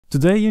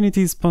Today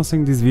Unity is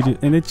sponsoring this video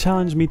and they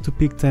challenged me to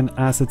pick 10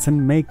 assets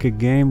and make a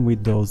game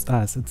with those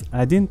assets.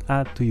 I didn't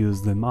have to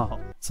use them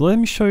all. So let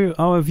me show you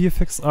how a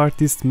VFX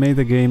artist made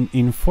a game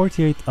in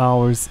 48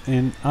 hours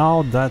and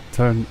how that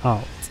turned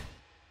out.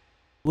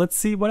 Let's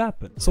see what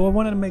happened. So I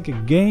wanted to make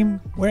a game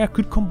where I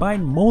could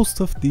combine most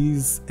of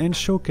these and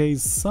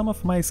showcase some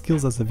of my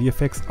skills as a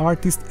VFX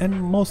artist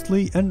and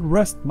mostly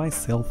unrust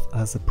myself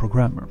as a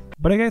programmer.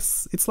 But I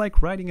guess it's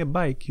like riding a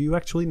bike, you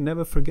actually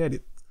never forget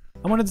it.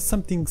 I wanted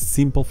something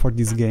simple for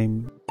this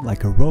game,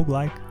 like a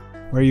roguelike,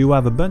 where you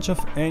have a bunch of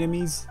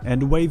enemies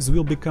and the waves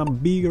will become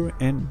bigger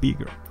and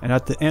bigger. And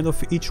at the end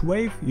of each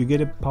wave you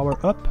get a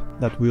power up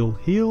that will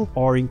heal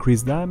or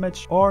increase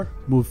damage or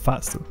move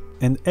faster.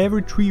 And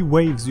every 3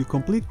 waves you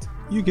complete,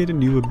 you get a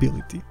new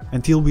ability,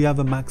 until we have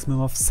a maximum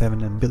of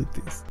 7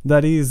 abilities.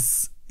 That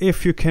is,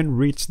 if you can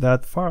reach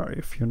that far,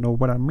 if you know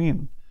what I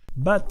mean.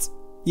 But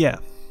yeah,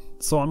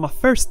 so on my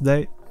first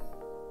day,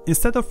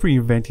 instead of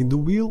reinventing the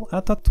wheel, I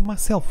thought to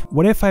myself,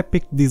 what if I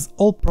picked this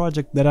old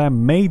project that I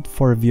made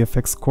for a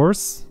VFX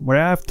course, where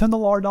I have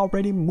Thunderlord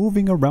already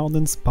moving around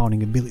and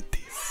spawning abilities.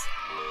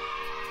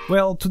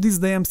 Well, to this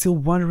day I'm still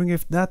wondering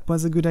if that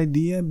was a good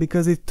idea,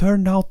 because it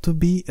turned out to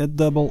be a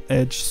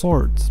double-edged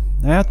sword.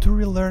 I had to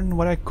relearn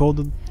what I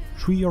coded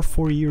 3 or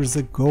 4 years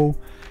ago.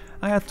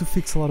 I had to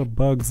fix a lot of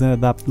bugs and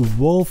adapt the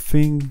whole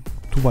thing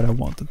to what I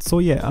wanted. So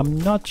yeah, I'm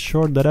not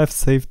sure that I've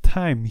saved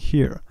time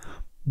here.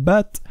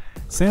 But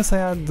since I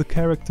had the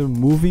character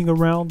moving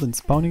around and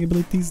spawning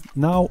abilities,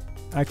 now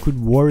I could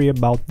worry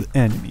about the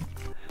enemy.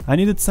 I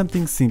needed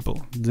something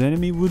simple. The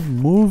enemy would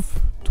move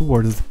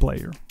towards the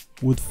player,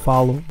 would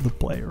follow the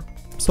player.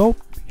 So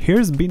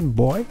here's Bean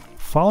Boy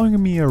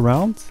following me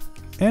around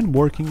and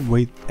working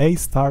with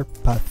A-Star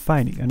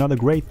Pathfinding, another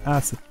great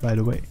asset by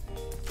the way.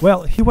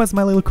 Well, he was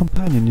my little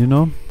companion, you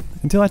know,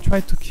 until I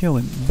tried to kill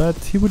him, but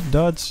he would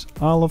dodge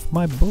all of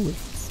my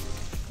bullets.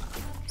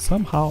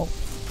 Somehow.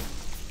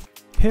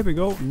 Here we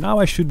go, now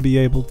I should be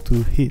able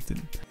to hit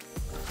him.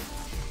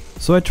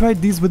 So I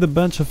tried this with a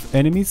bunch of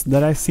enemies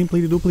that I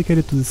simply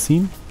duplicated to the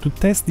scene to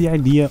test the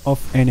idea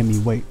of enemy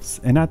waves,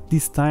 and at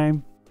this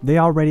time they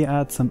already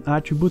had some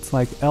attributes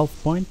like health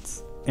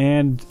points,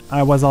 and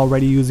I was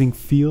already using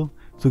feel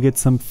to get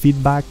some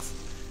feedbacks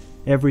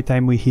every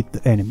time we hit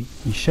the enemy.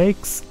 He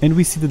shakes and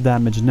we see the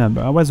damage number.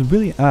 I was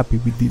really happy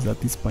with this at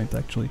this point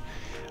actually.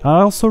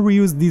 I also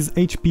reused this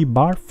HP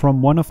bar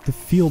from one of the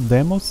field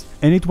demos,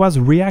 and it was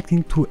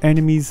reacting to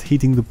enemies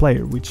hitting the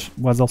player, which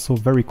was also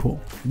very cool.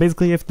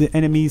 Basically, if the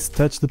enemies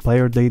touch the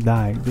player, they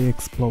die, they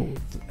explode.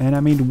 And I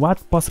mean,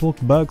 what possible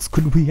bugs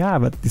could we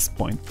have at this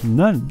point?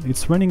 None,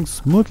 it's running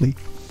smoothly.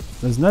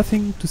 There's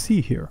nothing to see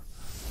here.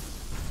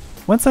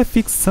 Once I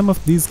fixed some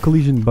of these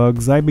collision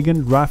bugs, I began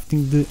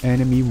drafting the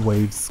enemy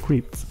wave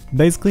script.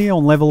 Basically,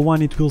 on level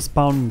 1 it will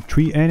spawn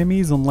 3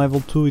 enemies, on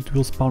level 2 it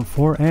will spawn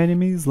 4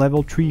 enemies,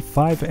 level 3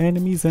 5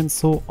 enemies, and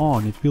so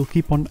on. It will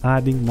keep on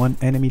adding 1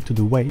 enemy to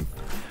the wave.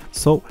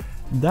 So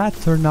that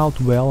turned out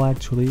well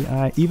actually.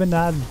 I even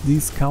add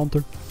this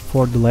counter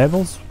for the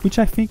levels, which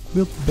I think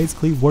will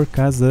basically work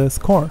as a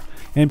score,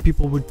 and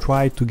people would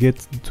try to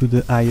get to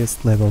the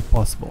highest level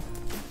possible.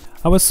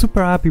 I was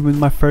super happy with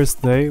my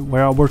first day,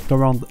 where I worked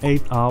around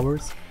 8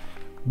 hours,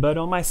 but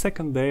on my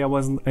second day I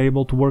wasn't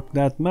able to work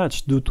that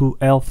much due to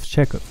health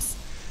checkups.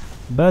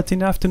 But in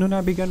the afternoon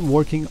I began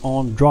working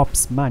on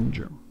Drops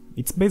Manager.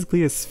 It's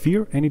basically a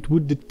sphere and it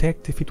would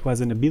detect if it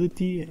was an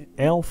ability,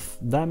 health,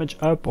 damage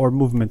up or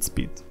movement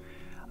speed.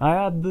 I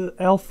had the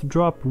health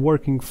drop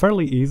working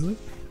fairly easily,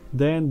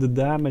 then the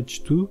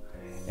damage too,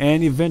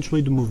 and eventually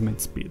the movement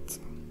speed.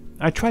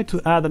 I tried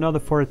to add another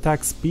for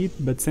attack speed,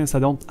 but since I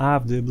don't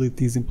have the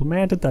abilities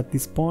implemented at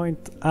this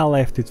point, I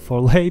left it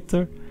for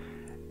later,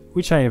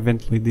 which I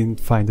eventually didn't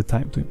find the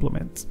time to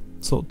implement.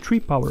 So 3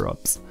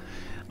 power-ups.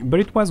 But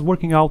it was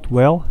working out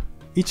well.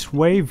 Each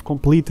wave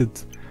completed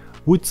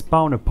would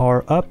spawn a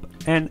power-up,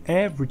 and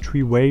every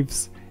 3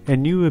 waves a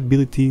new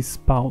ability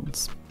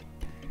spawns,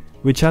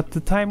 which at the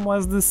time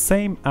was the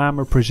same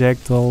armor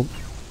projectile,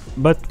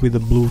 but with a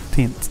blue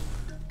tint.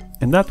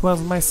 And that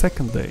was my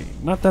second day.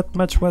 Not that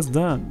much was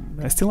done.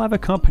 I still have a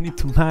company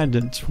to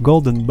manage,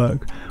 Golden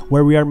Bug,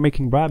 where we are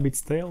making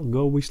Rabbit's Tail.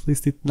 Go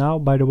wishlist it now,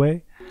 by the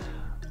way.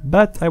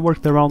 But I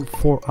worked around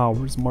 4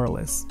 hours more or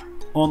less.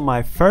 On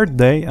my third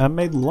day I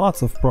made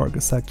lots of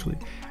progress actually,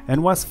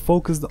 and was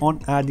focused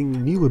on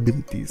adding new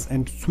abilities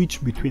and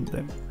switch between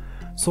them.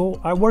 So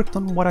I worked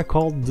on what I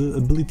called the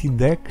ability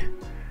deck,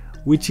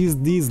 which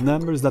is these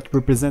numbers that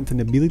represent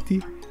an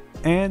ability,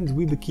 and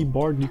with the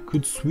keyboard you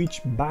could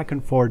switch back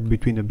and forth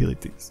between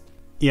abilities.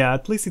 Yeah,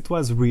 at least it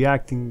was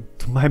reacting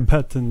to my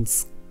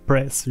buttons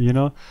press, you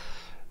know.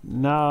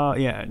 Now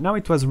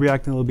it was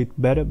reacting a little bit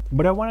better,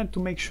 but I wanted to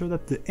make sure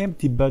that the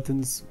empty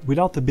buttons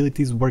without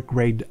abilities were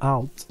grayed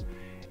out.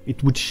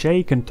 It would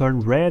shake and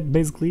turn red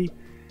basically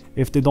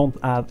if they don't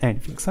add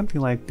anything, something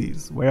like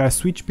this, where I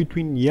switch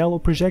between yellow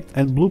project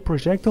and blue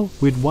projectile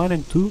with 1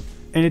 and 2,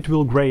 and it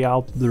will gray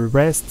out the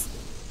rest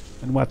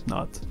and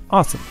whatnot.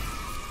 Awesome.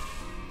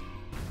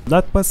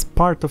 That was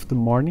part of the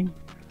morning.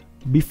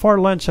 before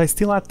lunch I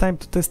still had time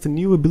to test a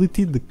new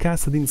ability, the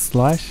Cascading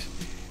Slash,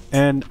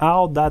 and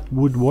how that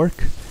would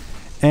work.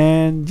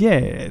 And yeah,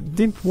 it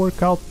didn't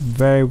work out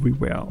very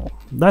well.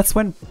 That's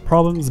when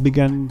problems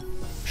began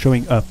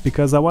showing up,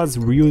 because I was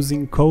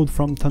reusing code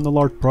from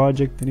Thunderlord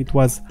project and it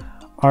was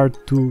hard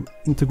to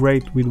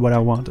integrate with what I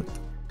wanted.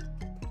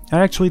 I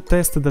actually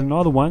tested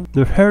another one,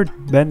 the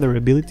Earthbender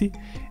ability,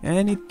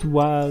 and it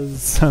was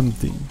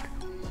something.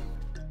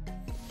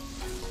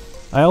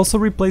 I also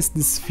replaced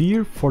the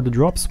sphere for the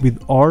drops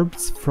with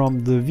orbs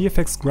from the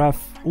VFX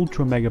Graph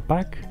Ultra Mega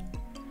Pack,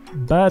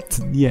 but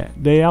yeah,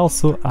 they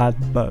also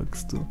add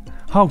bugs too.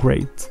 How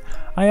great!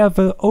 I have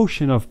an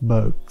ocean of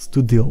bugs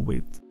to deal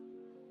with.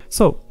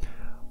 So,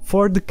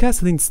 for the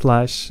Cascading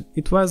Slash,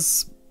 it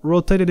was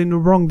rotated in the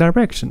wrong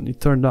direction, it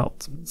turned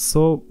out.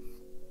 So,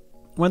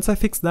 once I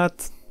fixed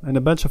that and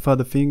a bunch of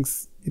other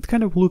things, it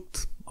kind of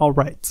looked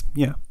alright,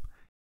 yeah.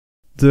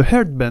 The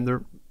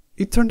Earthbender,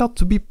 it turned out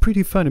to be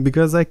pretty funny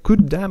because I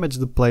could damage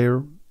the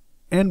player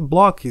and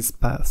block his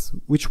path,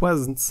 which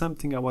wasn't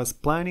something I was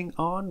planning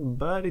on,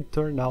 but it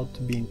turned out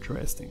to be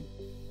interesting.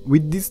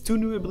 With these two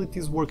new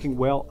abilities working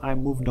well, I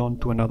moved on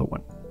to another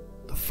one,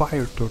 the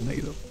Fire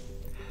Tornado.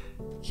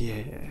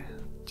 Yeah,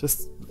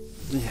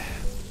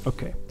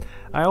 okay.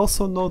 I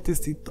also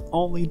noticed it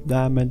only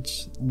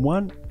damaged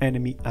one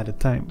enemy at a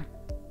time,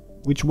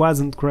 which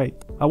wasn't great.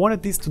 I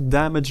wanted this to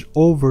damage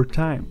over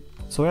time,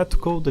 so I had to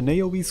code an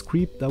AoE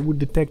script that would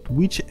detect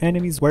which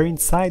enemies were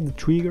inside the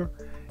trigger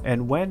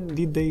and when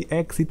did they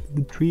exit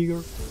the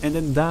trigger, and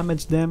then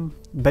damage them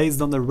based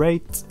on the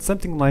rate,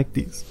 something like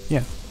this.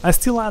 Yeah, I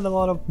still had a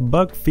lot of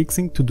bug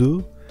fixing to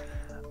do,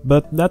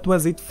 but that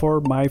was it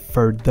for my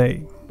third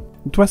day.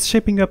 It was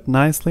shaping up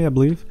nicely, I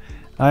believe.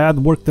 I had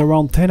worked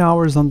around 10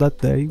 hours on that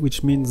day,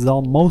 which means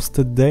almost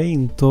a day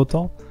in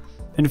total,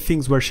 and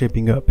things were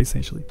shaping up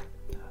essentially.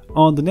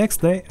 On the next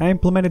day I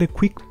implemented a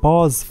quick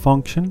pause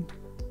function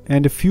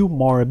and a few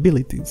more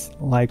abilities,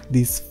 like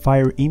this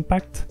Fire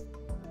Impact,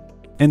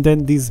 and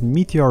then this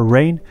Meteor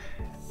Rain,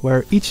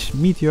 where each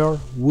meteor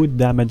would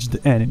damage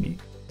the enemy.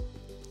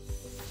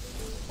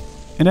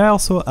 And I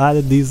also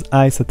added this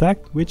Ice Attack,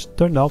 which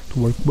turned out to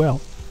work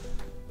well.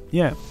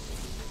 Yeah.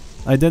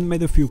 I then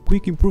made a few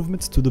quick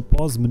improvements to the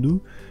pause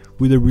menu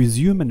with a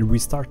resume and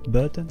restart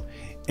button,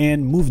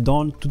 and moved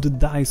on to the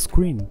die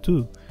screen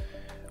too,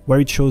 where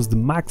it shows the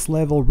max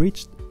level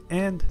reached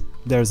and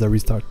there's a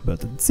restart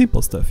button.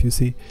 Simple stuff, you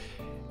see.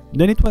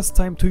 Then it was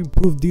time to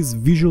improve this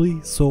visually,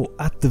 so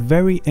at the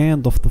very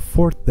end of the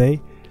fourth day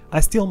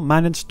I still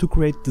managed to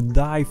create the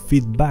die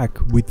feedback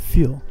with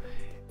feel,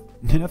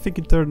 and I think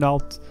it turned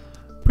out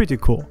pretty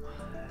cool.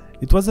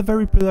 It was a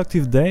very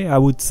productive day, I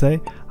would say.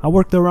 I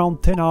worked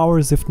around 10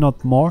 hours if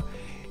not more,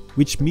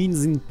 which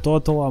means in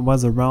total I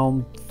was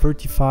around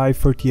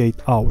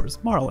 35-38 hours,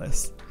 more or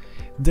less.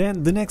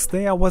 Then the next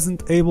day I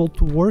wasn't able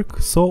to work,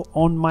 so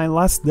on my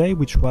last day,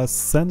 which was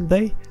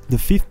Sunday, the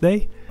 5th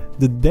day,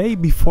 the day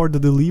before the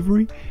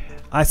delivery,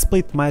 I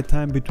split my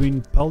time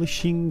between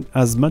polishing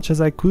as much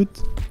as I could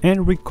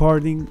and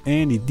recording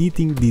and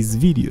editing this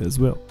video as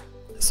well.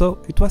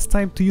 So it was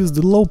time to use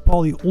the low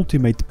poly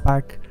ultimate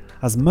pack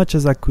as much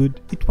as I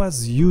could. It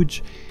was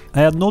huge,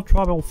 I had no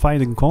trouble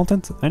finding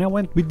content, and I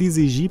went with these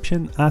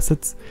Egyptian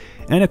assets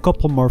and a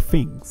couple more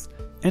things,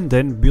 and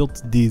then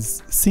built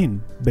this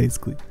scene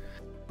basically.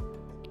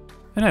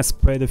 And I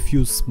spread a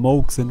few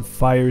smokes and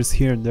fires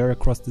here and there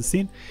across the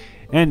scene,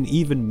 and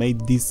even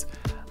made this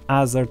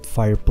hazard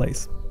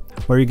fireplace,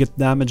 where you get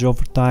damage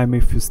over time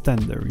if you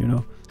stand there, you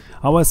know.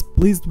 I was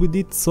pleased with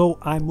it, so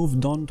I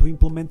moved on to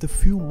implement a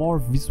few more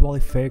visual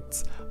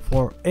effects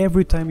for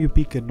every time you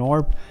pick an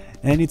orb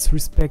and its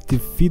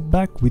respective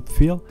feedback with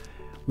feel.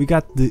 We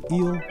got the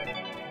heal,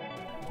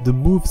 the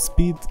move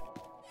speed,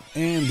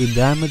 and the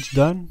damage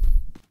done.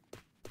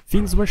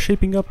 Things were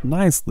shaping up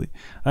nicely.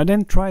 I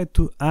then tried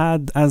to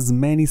add as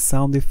many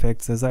sound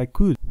effects as I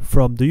could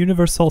from the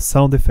Universal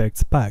Sound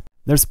Effects pack.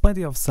 There's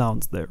plenty of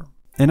sounds there.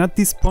 And at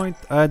this point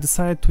I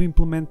decided to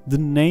implement the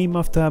name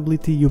of the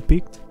ability you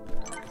picked.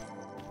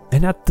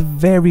 And at the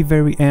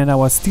very end I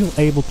was still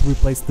able to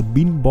replace the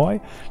Bean Boy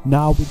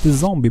now with the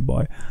Zombie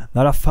Boy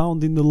that I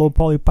found in the low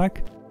poly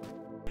pack,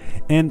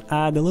 and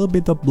add a little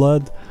bit of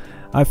blood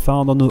I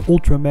found on the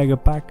Ultra Mega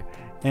pack,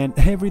 and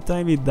every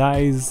time it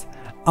dies,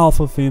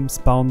 half of him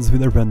spawns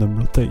with a random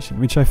rotation,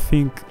 which I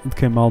think it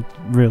came out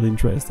really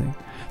interesting.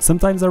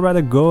 Sometimes I'd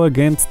rather go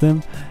against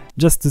them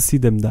just to see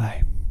them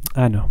die.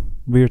 I know,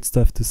 weird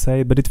stuff to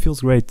say, but it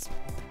feels great,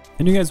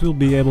 and you guys will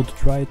be able to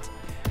try it.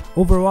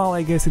 Overall,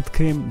 I guess it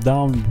came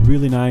down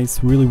really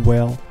nice, really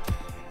well.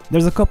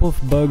 There's a couple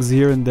of bugs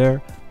here and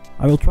there,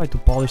 I will try to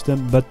polish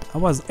them, but I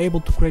was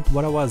able to create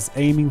what I was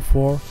aiming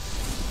for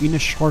in a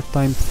short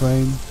time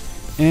frame,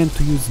 and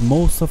to use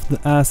most of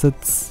the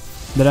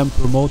assets that I'm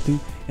promoting,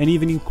 and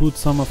even include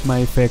some of my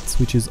effects,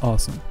 which is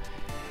awesome.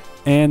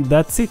 And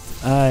that's it.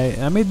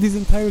 I made this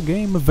entire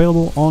game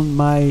available on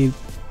my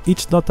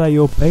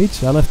itch.io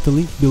page. I left the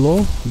link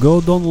below.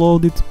 Go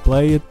download it,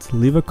 play it,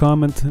 leave a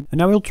comment,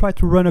 and I will try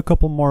to run a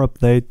couple more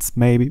updates,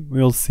 maybe,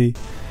 we'll see.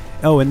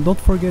 Oh, and don't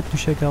forget to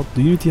check out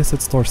the Unity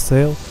Asset Store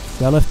sale.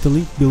 I left the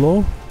link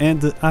below, and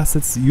the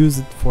assets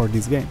used for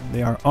this game.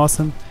 They are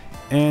awesome,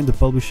 and the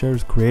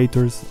publishers,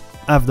 creators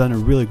have done a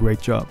really great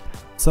job.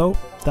 So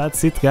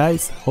that's it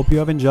guys, hope you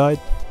have enjoyed,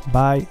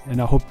 bye,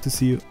 and I hope to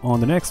see you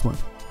on the next one.